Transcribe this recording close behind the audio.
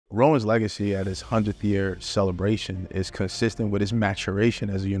Rowan's legacy at its 100th year celebration is consistent with its maturation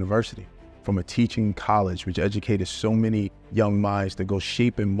as a university. From a teaching college, which educated so many young minds to go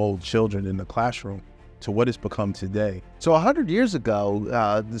shape and mold children in the classroom, to what it's become today. So 100 years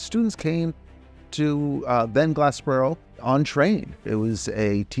ago, the students came to then Glassboro on train. It was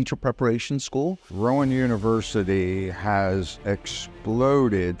a teacher preparation school. Rowan University has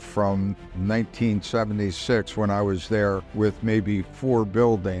exploded from 1976, when I was there, with maybe 4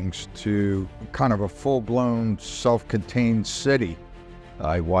 buildings, to kind of a full-blown self-contained city.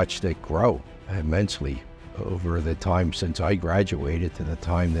 I watched it grow immensely over the time since I graduated to the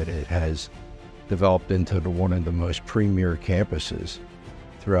time that it has developed into one of the most premier campuses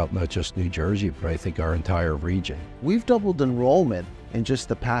throughout not just New Jersey, but I think our entire region. We've doubled enrollment in just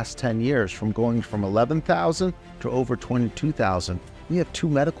the past 10 years, from going from 11,000 to over 22,000. We have 2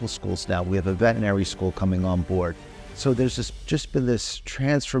 medical schools now. We have a veterinary school coming on board. So there's just been this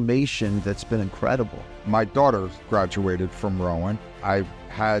transformation that's been incredible. My daughter graduated from Rowan. I've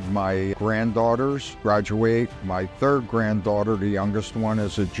had my granddaughters graduate. My 3rd granddaughter, the youngest one,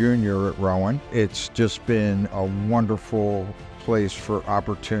 is a junior at Rowan. It's just been a wonderful place for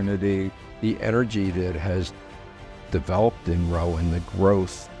opportunity. The energy that has developed in Rowan, the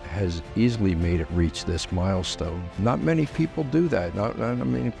growth, has easily made it reach this milestone. Not many people do that. Not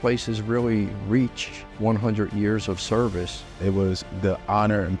many places really reach 100 years of service. It was the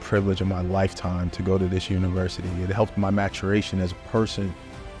honor and privilege of my lifetime to go to this university. It helped my maturation as a person,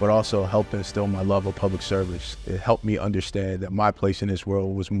 but also helped instill my love of public service. It helped me understand that my place in this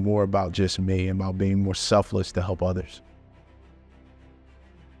world was more about just me and about being more selfless to help others.